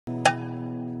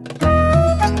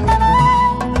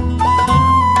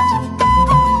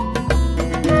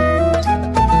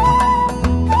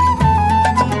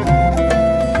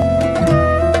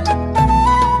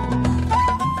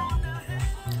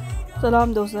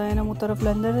सलाम दोस्तों मु तरफ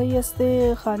लंदन रही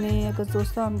हस्ते खाने अगर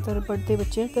दोस्ता हम तर बर्थडे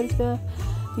बच्चे करता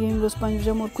ये रोज़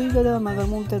पंजम और कोई गदा मगर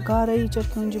मुम तर गा रही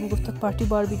चरके उनजे मुफ्तक पार्टी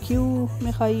बारबेक्यू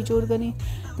में खाई जोर गनी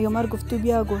दिया हमार गुफ्तु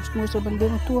बिया गोश्त मोश बंदे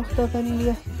में तू वक्त करने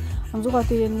लिया हम जो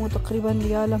खाते मु तकरीबन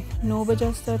लियालम 9 बजे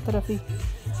हस्ता तरफी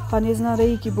खाने जना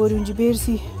रही कि बोरी उनजी बेर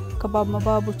सी कबाब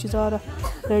मबाब उचिजारा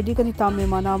रेडी कनी तामे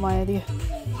माना माया दिया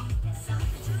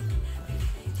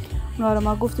نار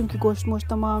ما گفتم که گوشت مش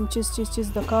تمام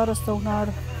چیز دکار است و نار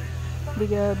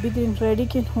دیگه بدین ریڈی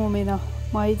کن همینا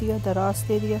مای دیگه در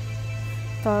راسته دیگه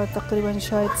تا تقریبا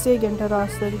شاید 3 घंटे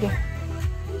راسته دیگه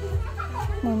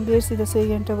من بیرسی ده 3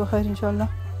 घंटे بخیر انشالله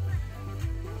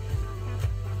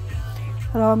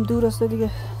رام دور است دیگه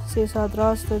 3 ساعت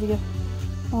راسته دیگه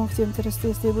مفتیم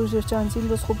ترستی بوجه چانسیم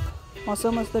روز خوب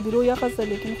موسم است بیرو یخ است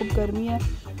لیکن خوب گرمیه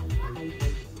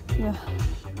یا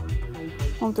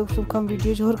हम तो उसको कम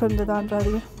वीडियो जोर कर दान रहा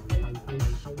है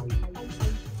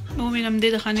नो में नमदे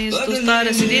दखाने दोस्ता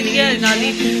रसीदे दिया नाली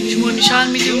शुमो निशान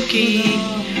में जो कि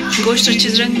गोश्त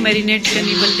चीज रंग मैरिनेट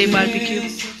करनी बल्टे बारबेक्यू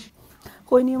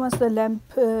कोई नहीं मस्त लैंप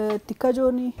टिक्का जो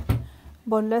नहीं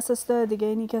boneless است دیگه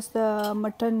اینی که است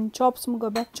متن چاپس مگه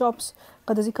بک چاپس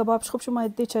قدازی کباب خوب شما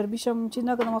ایده چربیشم چیز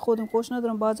نکردم خودم خوش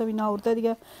ندارم بعضی اینا ورده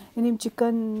دیگه اینیم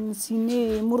چیکن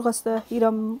سینه مرغ است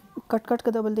ایرم کٹ کट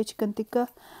کده بلده چیکن تیکا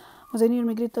زنیر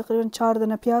میگری تقریبا 4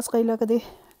 دانه پیاز قیلا کده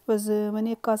بس من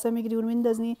یک کاسه میگری و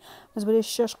میندازنی بس برای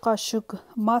 6 قاشق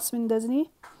ماس میندازنی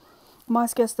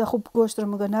ماس که است خوب گوشت رو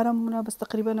مگه نرم مونه بس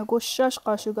تقریبا گوشت 6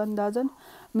 قاشق اندازن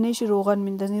منیش روغن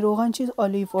میندازنی روغن چیز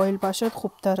اولیو آیل باشد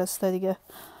خوب تر است دیگه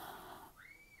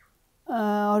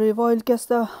اولیو آیل که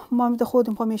است ما می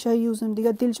خودم همیشه یوزم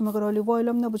دیگه دلش مگر اولیو آیل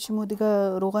هم نبود چی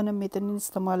دیگه روغنم میتونین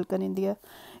استعمال کنین دیگه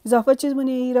اضافه چیز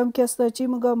منی ایرم که است چی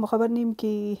مگه خبر نیم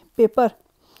که پیپر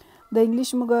د انګلیش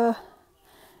مگه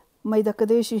میده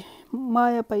کدیشی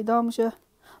مایا پیدا میشه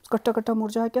کټه کټه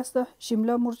مرجا که است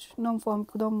شمله مرچ نام فهم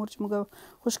کدام مرچ مگه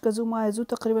خوش کزو مایا زو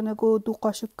تقریبا نگو 2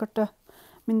 قاشق کټه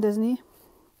میندازنی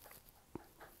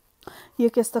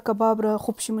یک است کباب را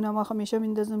خوب شمونه ما همیشه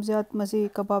میندازم زیاد مزه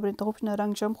کباب را خوب شونه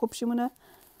رنگ شم خوب شمونه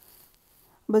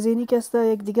بزینی که است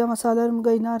یک دیگه مساله رو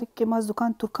مگه اینار که ما از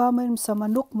دکان ترکا میرم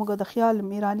سمنوق مگه د خیال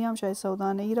ایرانی هم شاید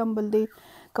سودانه ایرم بلده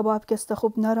کباب که است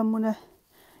خوب نرم مونه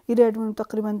ایراد من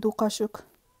تقریبا 2 قاشق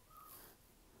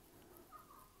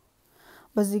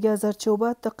بس دیگه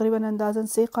زرچوبه تقریبا اندازن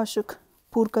 3 قاشق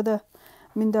پور کده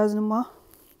میندازم ما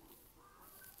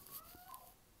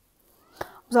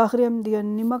آخری هم دیگه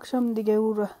نمک شم دیگه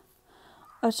اور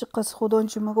عشق از خودان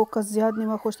چی مگو کس زیاد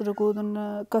نمک خوش داره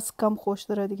گودن کس کم خوش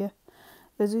داره دیگه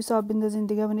رزوی صاحب بندازین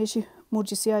دیگه ونیشی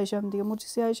مرچ سیاهشم دیگه مرچ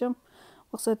سیاهشم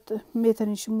مقصد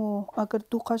میتونین شما اگر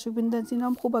 2 قاشق بندازین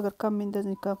هم خوب اگر کم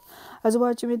بندازین کم از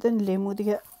بعد چی میتونین لیمو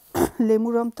دیگه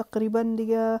لیمو هم تقریبا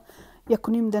دیگه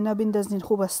 1.5 دانه بندازین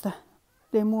خوب است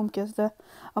لیمو هم که است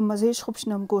اما مزهش خوب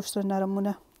شنم گوشت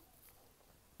نرمونه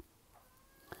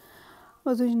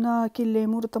از اینا که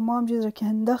لیمو رو تمام چیز را که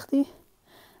انداختی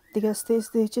دیگه است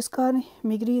چیز کاری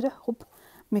میگری را خوب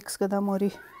میکس کده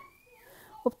موری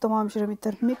خوب تمام شده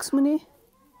میتر میکس منی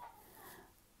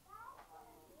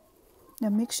یا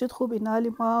میکس شد خوب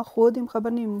اینالی ما خودم خبر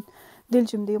نیم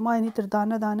دلچم دیگه ما اینی تر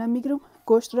دانه دانه میگرم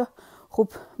گوشت را خوب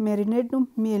مرینیت نم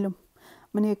میلم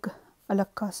من یک الگ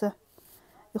کاسه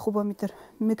خوب میتر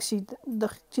میکسی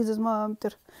دخ چیز از ما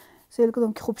میتر سیل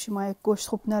کدام که خوب شی مایه گوشت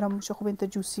خوب نرم میشه خوب انت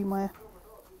جوسی مایه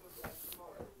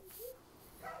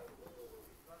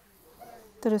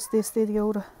تر استه دیگه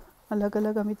اور الگ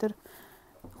الگ میتر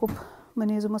خوب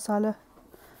منیز مساله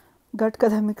گٹ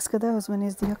کده میکس کده از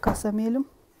منیز دیگه کاسه میلم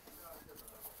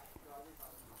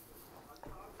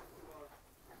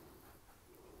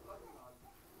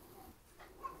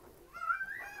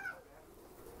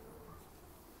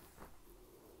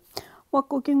ما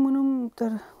کوکینگ منم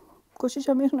تر کوشش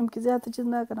میکنم که زیاد چیز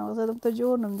نکنم زدم تا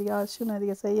جورنم دیگه آشونه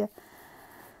دیگه صحیحه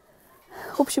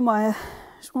خوب شما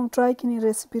شما ترای کنی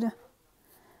رسیپی را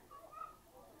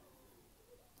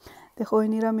دیگه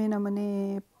اینی را مینا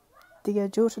منی دیگه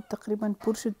جور شد تقریبا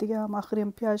پر شد دیگه هم آخری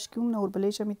هم پیاز کیم نور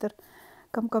بلیش میتر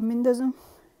کم کم میندازم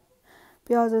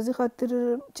پیاز ازی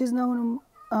خاطر چیز نمونم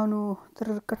آنو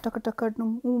تر کٹا کٹا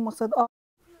کردنم اون مقصد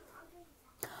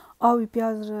آوی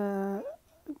پیاز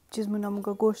چیز منم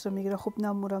گوشت رو میگیره خوب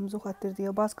نمورم زو خاطر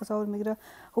دیگه باز کسا میگیره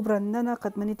خوب رنده نه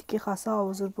قدمنی تیکی خاصه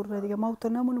آوزر بره دیگه ما تا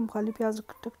نمونم خالی پیاز رو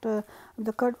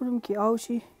کٹ کٹ بودم که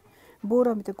آوشی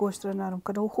بورم میته گوشت رو نرم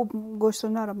کنه خوب گوشت رو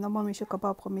نرم نما میشه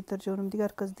کباب خو میتر جورم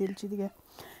دیگر کس دیل چی دیگه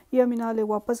یا میناله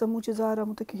واپس امو چیز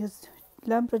آرم تو که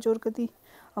لمپ رو جور کدی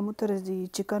امو تر دی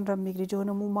چیکن رو میگیری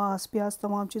جونم مو ماس پیاز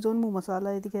تمام چیزون مو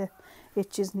مساله دیگه هیچ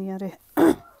چیز نیاره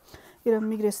ایرم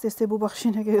میگیره استه بو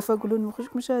بخشینه که فگلون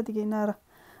مخشک میشه دیگه اینا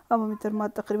اما میتر ما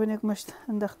تقریبا یک مشت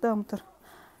انداخته میتر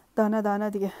دانه دانه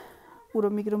دیگه او رو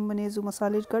میگیرم منیزو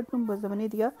مسالش کردم باز منی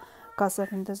دیگه کاسه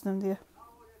میندازم دیگه.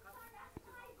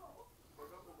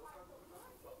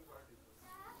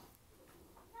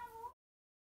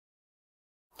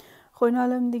 خو این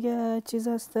حالم دیگه چیز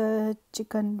هست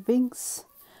چیکن وینگز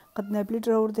قد نبلید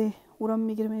راورده او رو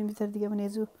میگیرم این میتر دیگه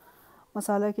منیزو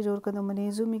مساله که جور کردم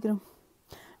منیزو میگیرم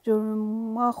جور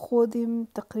ما خودیم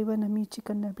تقریبا همی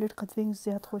چیکن نبلید قد وینگز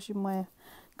زیاد خوشیم مایه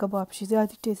کباب شی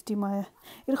زیادی ٹیسٹی مایه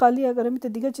این خالی اگر همی تا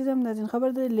دیگه چیزم ندین خبر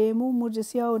داره لیمو مرچ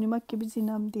سیاه و نمک که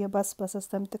بزینم دیگه بس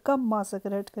است همی تا کم ماسه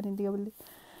کرد کنین دیگه ولی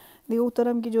دیگه او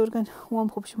ترم که جور کن او هم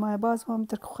خوب شمایه باز ما هم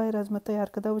تر خیر از ما تیار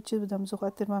کده و چیز بدم زو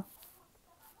خاطر ما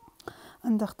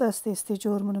انداخته است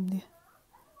جور منم دیگه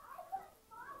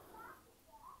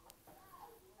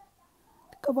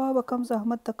کباب کم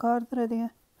زحمت تا کار داره دیگه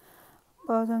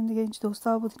بازم دیگه اینج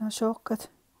دوستا بود اینا شوق کد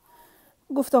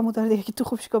گفتم او دیگه که تو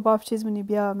خوبش کباب چیز منی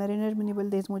بیا مرینر منی بل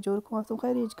دیز مجور کم گفتم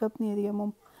خیر هیچ کپ نیه دیگه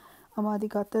مم اما دی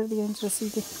کاتر دیگه اینج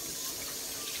رسیدی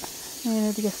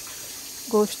اینه دیگه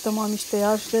گوشت تمامیش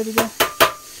تیار شده دیگه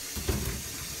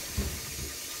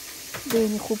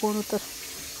بینی خوب اونو تر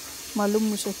معلوم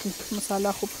میشه که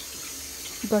مساله خوب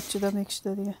گرد شده میک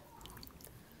شده دیگه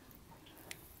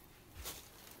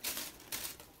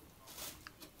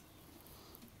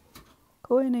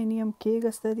کوئی نہیں هم کیک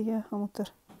است دیگه همونطور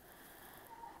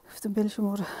گفتم بل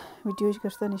شما ویدیوش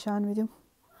گرفته نشان میدیم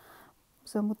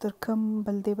بس همونطور کم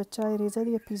بلده بچه های ریزه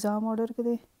دیگه پیزا هم آردر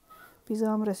کده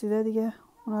پیزا هم رسیده دیگه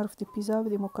اونا رفتی پیزا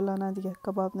بدیم مکلانه دیگه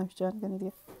کباب نمیشجان کنی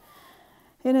دیگه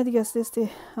اینه دیگه است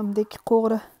هم دیگه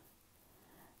قوغره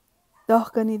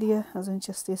داغ کنی دیگه از اون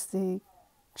است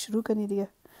شروع کنی دیگه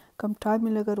کم تایم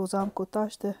لگه روزام کوتاه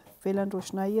شده فعلا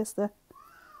روشنایی است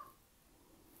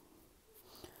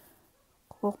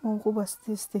خوب است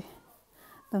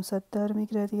دم صد در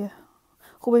میگیره دیگه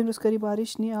خوب امروز کاری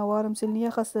بارش نیه آوارم سیل نیه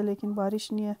خسته لیکن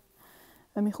بارش نیه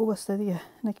امی خوب است دیگه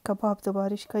نه کباب تو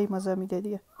بارش کای مزه میده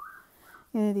دیگه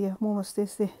یعنی دیگه موم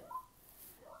است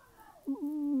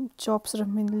چاپس رو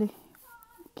منلی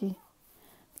کی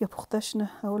دیگه پختش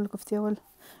نه اول گفتی اول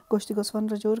گوشت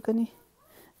گوسفند رو جور کنی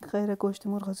خیر گوشت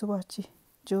مرغ زبا چی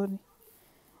جور نی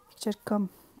چر کم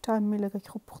تایم میلگه که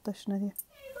خوب پختش نه دیگه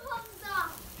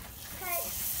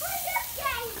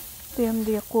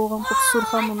دیگه قوغم خوب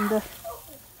سرخم مونده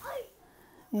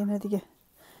اینه دیگه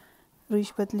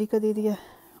رویش بدلی کده دیگه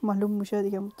معلوم میشه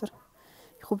دیگه مطر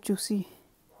خوب جوسی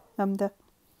همده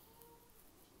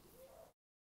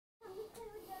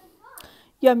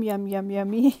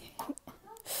یمی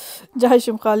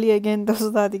جایشم خالیه گین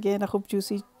دوستا دیگه اینا خوب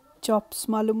جوسی چاپس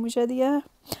معلوم میشه دیگه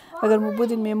اگر مو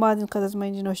بودین میمادین قد از ما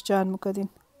اینجا نوشجان میکدین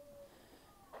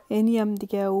اینی هم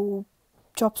دیگه او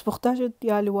چاپس پخته شد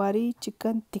یا لواری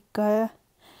چیکن تیکه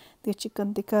دیگه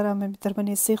چیکن تیکه را من بیتر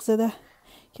بنی سیخ زده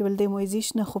که بلده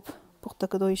مویزیش نه خوب پخته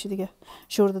که دویش دیگه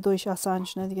شورده دویش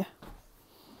آسانش نه دیگه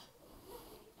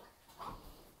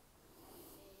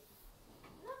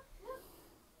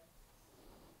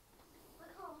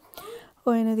و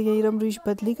اینه دیگه ایرم رویش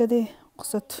بدلی کده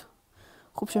قصد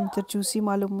خوب شمیتر جوسی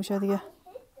معلوم میشه دیگه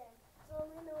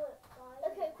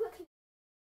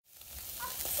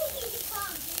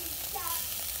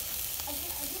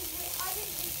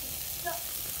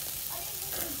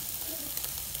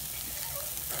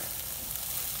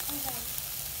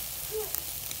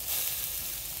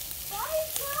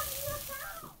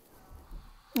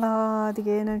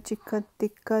دیگه اینم چیکن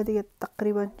تیکه دیگه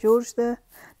تقریبا جور شده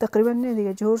تقریبا نه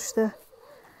دیگه جور شده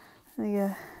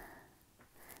دیگه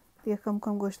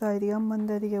کم گوشت های دیگه هم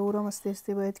منده دیگه او را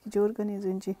مستی باید که جور کنی از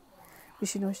اینجی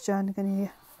بشینوش جان کنی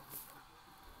دیگه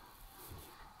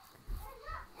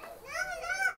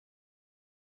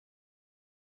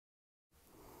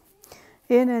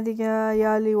اینه دیگه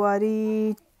یالی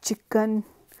واری چیکن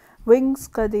وینگز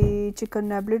قدی چیکن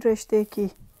نبلید رشته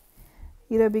کی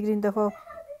ایره بگیرین دفعه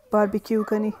باربیکیو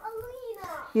کنی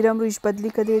ایرم رویش بدلی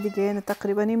کده دیگه اینه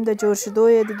تقریبا نیم ده جور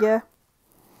شدوه دیگه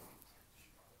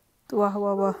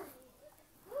واه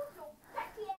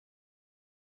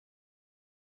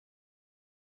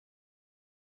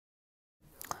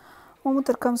ما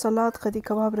تر کم سلاد قدی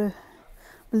کباب رو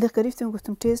بلده قریفتیم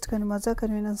گفتم تیست کنیم مزه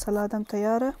کنیم این سلادم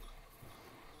تیاره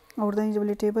آورده اینجا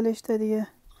بلی ٹیبل اشته دیگه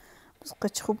بس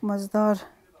قچ خوب مزدار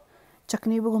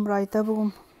چکنی بگم رایتا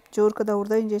بگم جور کده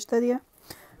آورده اینجا اشته دیگه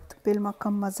تو پیل ما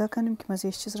کم مزه کنیم که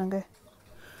مزه چیز رنگه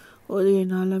و دیگه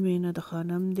این عالم اینه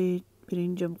دخانم دی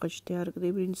برینجم قچ تیار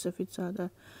کده برینج سفید ساده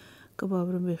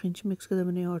کباب رو بیخینچ مکس کده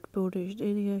منی هات پوڑ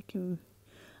اشته دیگه که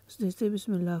دیسته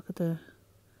بسم الله کده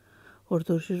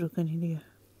اور شروع کنی دیگه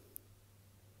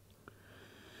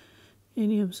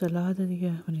اینی هم سلاد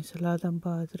دیگه، من سلادم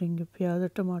با رنگ پیاز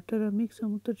टमाटर میکس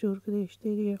هم تو جور که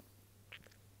دیشته دیگه.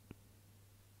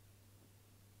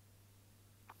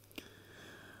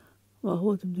 و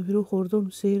هودم دبیرو خوردم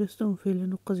سیرستم فعلا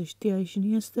نقص اشتیاقش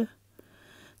نیسته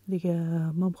دیگه.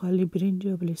 ما بخالی برنج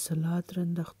بلی سلاد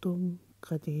رندختم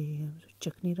قدی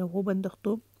چکنی را خوب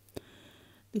اندختم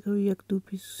دیگه. یک دو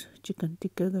پیس چکن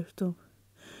تیکه داشتم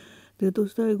دیگه.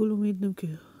 دوستای گل امیدم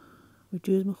که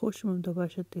ویدیوز من خوشم آمده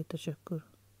باشد. تشکر.